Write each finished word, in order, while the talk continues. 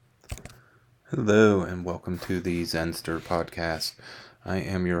Hello, and welcome to the Zenster podcast. I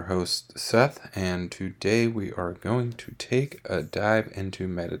am your host, Seth, and today we are going to take a dive into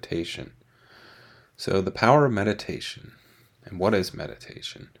meditation. So, the power of meditation. And what is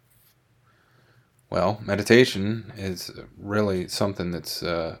meditation? Well, meditation is really something that's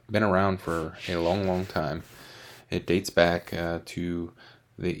been around for a long, long time. It dates back to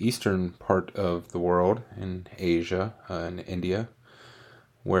the eastern part of the world in Asia and India,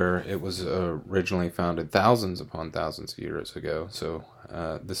 where it was originally founded thousands upon thousands of years ago. So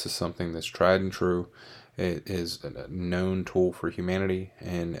this is something that's tried and true. It is a known tool for humanity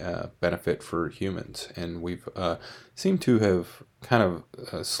and benefit for humans. And we've seemed to have kind of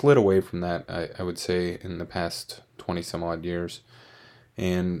slid away from that, I would say, in the past 20 some odd years.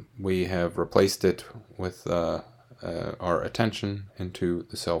 And we have replaced it with our attention into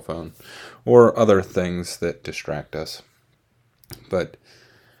the cell phone or other things that distract us. But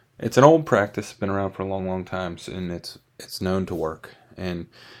it's an old practice, been around for a long, long time, and it's known to work. And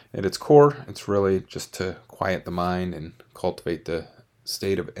at its core, it's really just to quiet the mind and cultivate the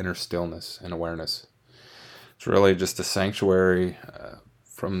state of inner stillness and awareness. It's really just a sanctuary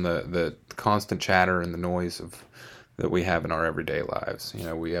from the constant chatter and the noise that we have in our everyday lives. You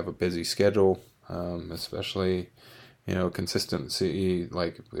know, we have a busy schedule, especially, consistency,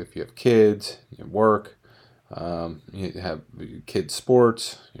 like if you have kids, you work, you have kids'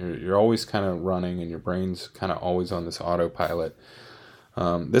 sports. You're always kind of running, and your brain's kind of always on this autopilot.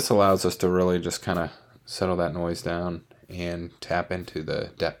 This allows us to really just kind of settle that noise down and tap into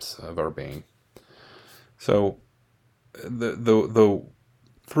the depths of our being. So, the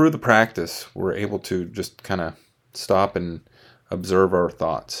through the practice, we're able to just kind of stop and observe our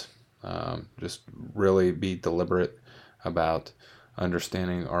thoughts. Just really be deliberate about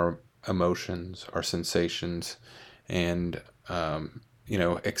understanding our emotions, our sensations, and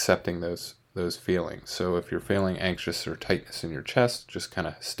accepting those feelings. So if you're feeling anxious or tightness in your chest, just kind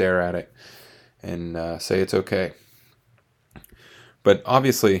of stare at it and say it's okay. But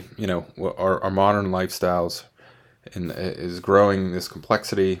obviously, our modern lifestyles is growing this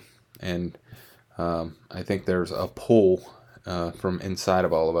complexity, and I think there's a pull from inside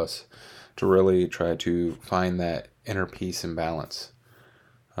of all of us to really try to find that inner peace and balance.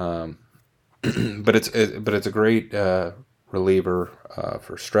 But it's a great reliever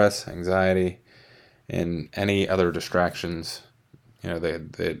for stress, anxiety, and any other distractions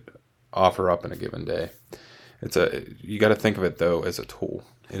they offer up in a given day. You got to think of it though as a tool.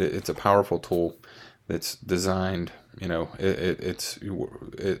 It's a powerful tool that's designed. Think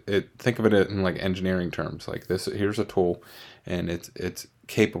of it in like engineering terms. Like this, here's a tool, and it's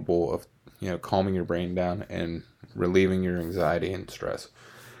capable of calming your brain down and relieving your anxiety and stress.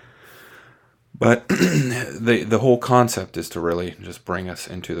 But the whole concept is to really just bring us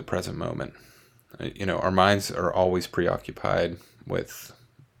into the present moment. Our minds are always preoccupied with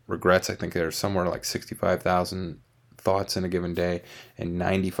regrets. I think there's somewhere like 65,000 thoughts in a given day, and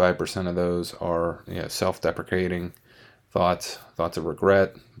 95% of those are self-deprecating thoughts of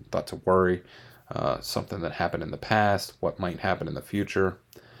regret, thoughts of worry, something that happened in the past, what might happen in the future.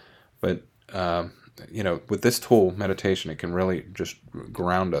 But with this tool, meditation, it can really just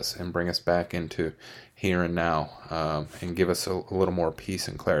ground us and bring us back into here and now, and give us a little more peace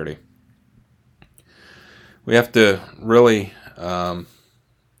and clarity. We have to really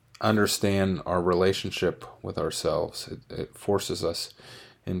understand our relationship with ourselves. It forces us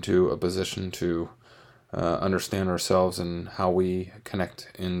into a position to understand ourselves and how we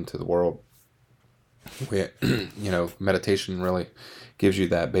connect into the world. Meditation really gives you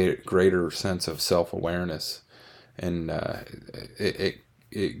that greater sense of self-awareness, and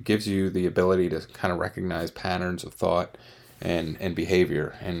it gives you the ability to kind of recognize patterns of thought and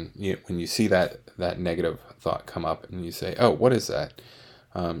behavior. And when you see that negative thought come up, and you say, "Oh, what is that?"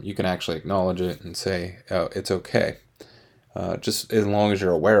 You can actually acknowledge it and say, "Oh, it's okay." Just as long as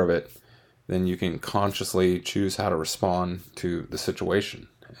you're aware of it, then you can consciously choose how to respond to the situation,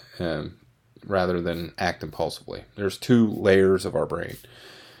 rather than act impulsively. There's two layers of our brain.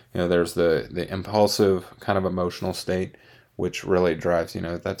 There's the impulsive kind of emotional state, which really drives,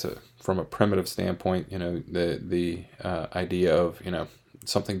 that's from a primitive standpoint, the idea of,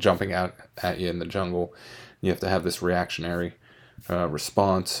 something jumping out at you in the jungle. You have to have this reactionary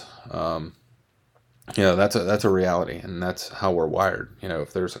response. That's a reality, and that's how we're wired.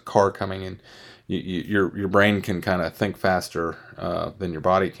 If there's a car coming in, your brain can kind of think faster than your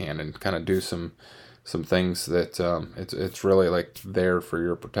body can, and kind of do some things that it's really like there for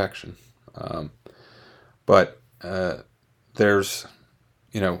your protection. But there's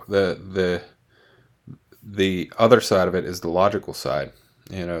the other side of it is the logical side,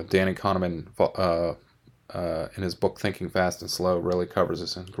 Danny Kahneman, in his book Thinking Fast and Slow, really covers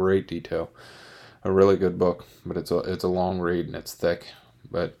this in great detail. A really good book, but it's a long read and it's thick.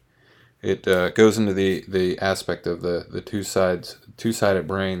 But it goes into the aspect of the two-sided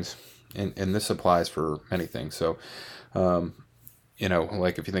brains, and this applies for many things. So,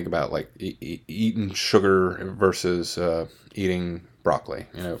 like if you think about like eating sugar versus eating broccoli,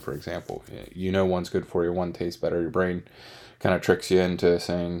 for example, one's good for you, one tastes better. Your brain kind of tricks you into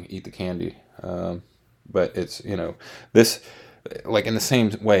saying eat the candy, but it's this. Like in the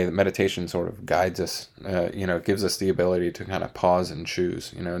same way that meditation sort of guides us, gives us the ability to kind of pause and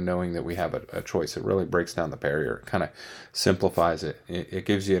choose, knowing that we have a choice. It really breaks down the barrier, it kind of simplifies it. It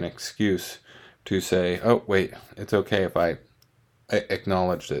gives you an excuse to say, oh, wait, it's okay if I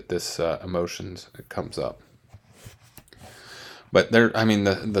acknowledge that this emotions comes up. But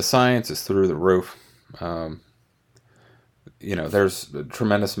the science is through the roof. There's a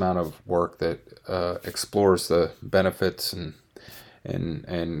tremendous amount of work that explores the benefits and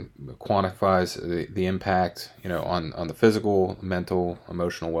quantifies the impact, on the physical, mental,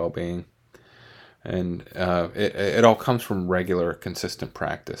 emotional well-being, and it all comes from regular, consistent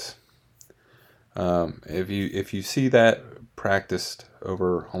practice. If you see that practiced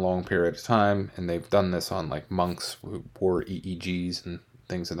over a long period of time, and they've done this on like monks who wore EEGs and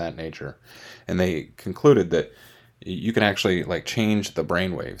things of that nature, and they concluded that you can actually like change the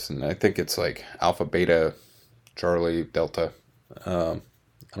brain waves, and I think it's like alpha, beta, Charlie, delta. I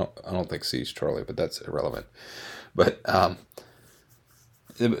don't think C is Charlie, but that's irrelevant. But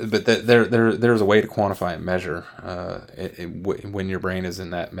there's a way to quantify and measure when your brain is in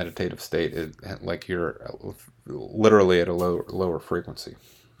that meditative state, like you're literally at a lower frequency.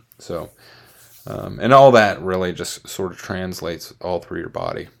 So, and all that really just sort of translates all through your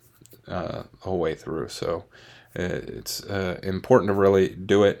body, the whole way through. So it's important to really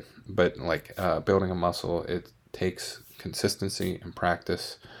do it, but like building a muscle, it takes consistency and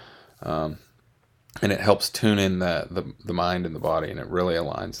practice, and it helps tune in the mind and the body, and it really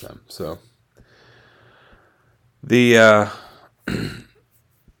aligns them. So the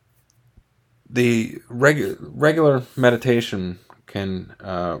regular meditation can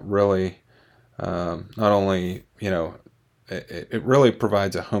really not only it really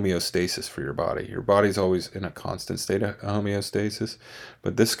provides a homeostasis for your body. Your body's always in a constant state of homeostasis,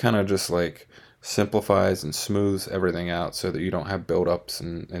 but this kind of just like simplifies and smooths everything out so that you don't have buildups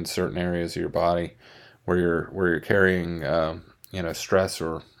in certain areas of your body where you're carrying stress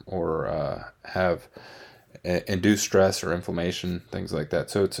or have induced stress or inflammation, things like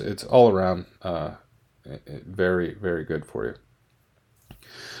that. So it's all around very, very good for you.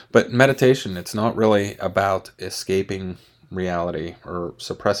 But meditation, it's not really about escaping reality or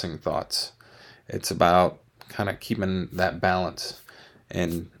suppressing thoughts. It's about kind of keeping that balance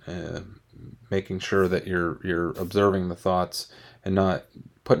and making sure that you're observing the thoughts and not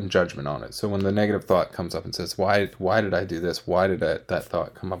putting judgment on it. So when the negative thought comes up and says, why did I do this? Why did that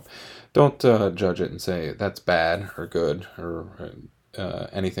thought come up? Don't judge it and say that's bad or good or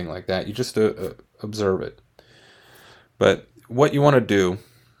anything like that. You just observe it. But what you want to do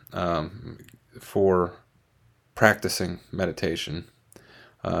for practicing meditation,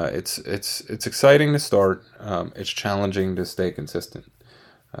 it's exciting to start. It's challenging to stay consistent.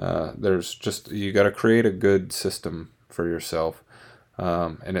 You got to create a good system for yourself,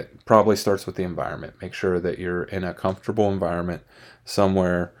 and it probably starts with the environment. Make sure that you're in a comfortable environment,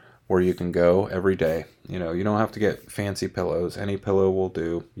 somewhere where you can go every day. You don't have to get fancy pillows. Any pillow will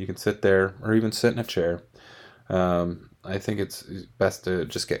do. You can sit there or even sit in a chair. I think it's best to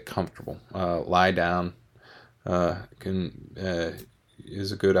just get comfortable. Lie down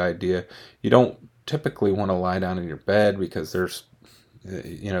is a good idea. You don't typically want to lie down in your bed because there's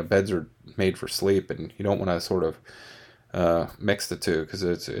beds are made for sleep, and you don't want to sort of mix the two, because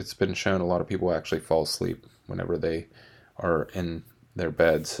it's been shown a lot of people actually fall asleep whenever they are in their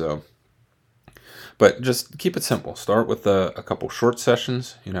beds. So, but just keep it simple. Start with a couple short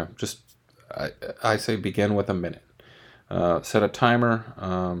sessions. I say begin with a minute. Set a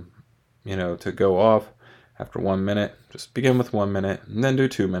timer, to go off after 1 minute. Just begin with 1 minute, and then do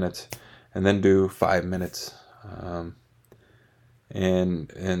 2 minutes, and then do 5 minutes,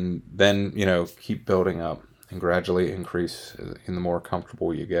 and then keep building up and gradually increase in the more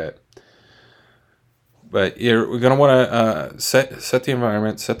comfortable you get. But we're going to want to set the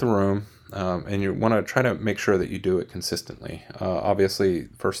environment, set the room, and you want to try to make sure that you do it consistently. Obviously,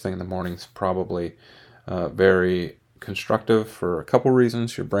 first thing in the morning is probably very constructive for a couple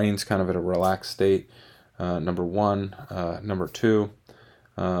reasons. Your brain's kind of at a relaxed state, number one. Number two,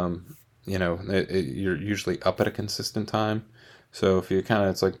 you're usually up at a consistent time, So if you kind of,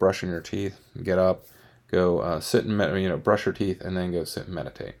 it's like brushing your teeth, get up, go sit and brush your teeth, and then go sit and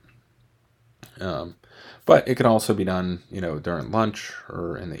meditate. But it can also be done, during lunch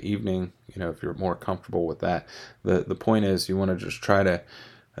or in the evening, if you're more comfortable with that. The point is you want to just try to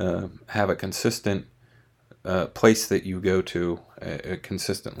have a consistent place that you go to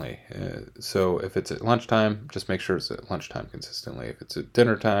consistently. So if it's at lunchtime, just make sure it's at lunchtime consistently. If it's at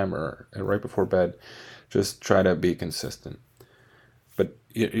dinner time or right before bed, just try to be consistent. But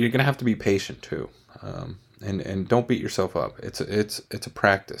you're gonna have to be patient too, and don't beat yourself up. It's a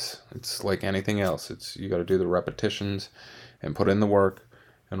practice. It's like anything else. You got to do the repetitions and put in the work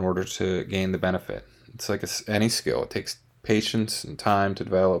in order to gain the benefit. It's like any skill. It takes patience and time to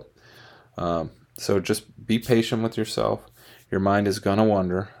develop. So just be patient with yourself. Your mind is gonna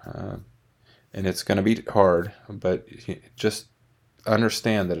wander, and it's gonna be hard. But just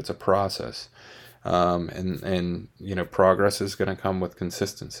understand that it's a process. And progress is going to come with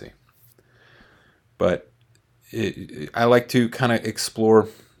consistency. But I like to kind of explore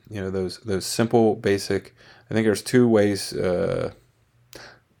those simple basic. I think there's two ways.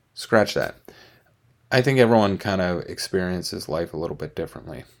 Scratch that. I think everyone kind of experiences life a little bit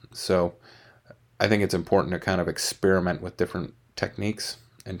differently. So I think it's important to kind of experiment with different techniques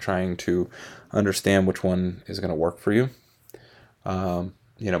and trying to understand which one is going to work for you.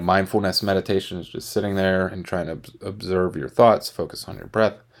 Mindfulness meditation is just sitting there and trying to observe your thoughts, focus on your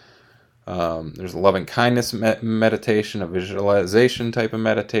breath. There's a loving kindness meditation, a visualization type of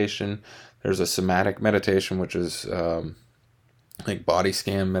meditation. There's a somatic meditation, which is like body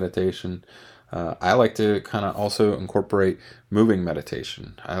scan meditation. I like to kind of also incorporate moving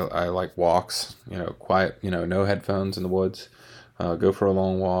meditation. I like walks, quiet, no headphones in the woods. Go for a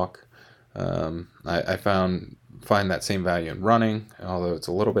long walk. I find that same value in running, although it's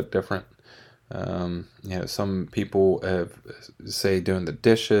a little bit different. Some people say doing the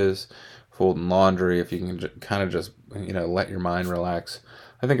dishes, folding laundry, if you can kind of just, let your mind relax.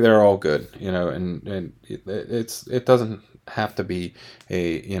 I think they're all good, and it doesn't have to be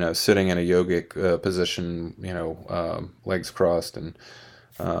a, sitting in a yogic position, legs crossed and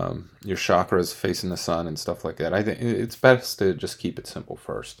your chakras facing the sun and stuff like that. I think it's best to just keep it simple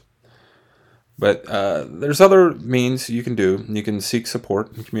first. But there's other means you can do. You can seek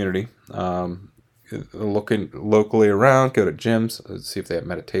support in community. Looking locally around, go to gyms, see if they have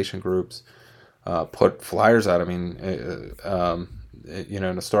meditation groups. Put flyers out. In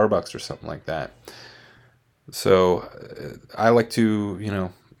a Starbucks or something like that. So I like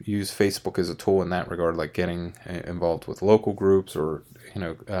to, use Facebook as a tool in that regard, like getting involved with local groups or,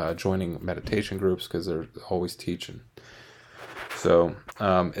 joining meditation groups because they're always teaching. So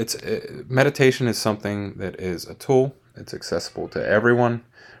meditation is something that is a tool. It's accessible to everyone,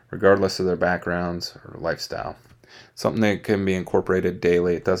 regardless of their backgrounds or lifestyle. Something that can be incorporated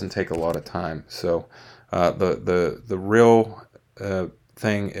daily. It doesn't take a lot of time. So the real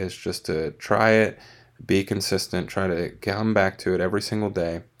thing is just to try it, be consistent, try to come back to it every single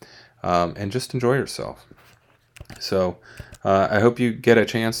day, and just enjoy yourself. So I hope you get a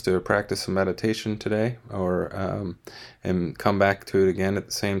chance to practice some meditation today, or and come back to it again at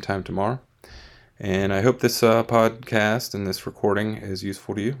the same time tomorrow. And I hope this podcast and this recording is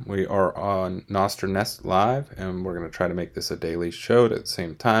useful to you. We are on Noster Nest Live, and we're going to try to make this a daily show at the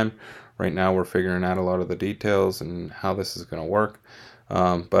same time. Right now, we're figuring out a lot of the details and how this is going to work.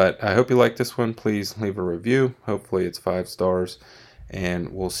 But I hope you like this one. Please leave a review. Hopefully, it's 5 stars. And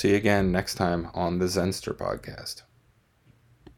we'll see you again next time on the Zenster Podcast.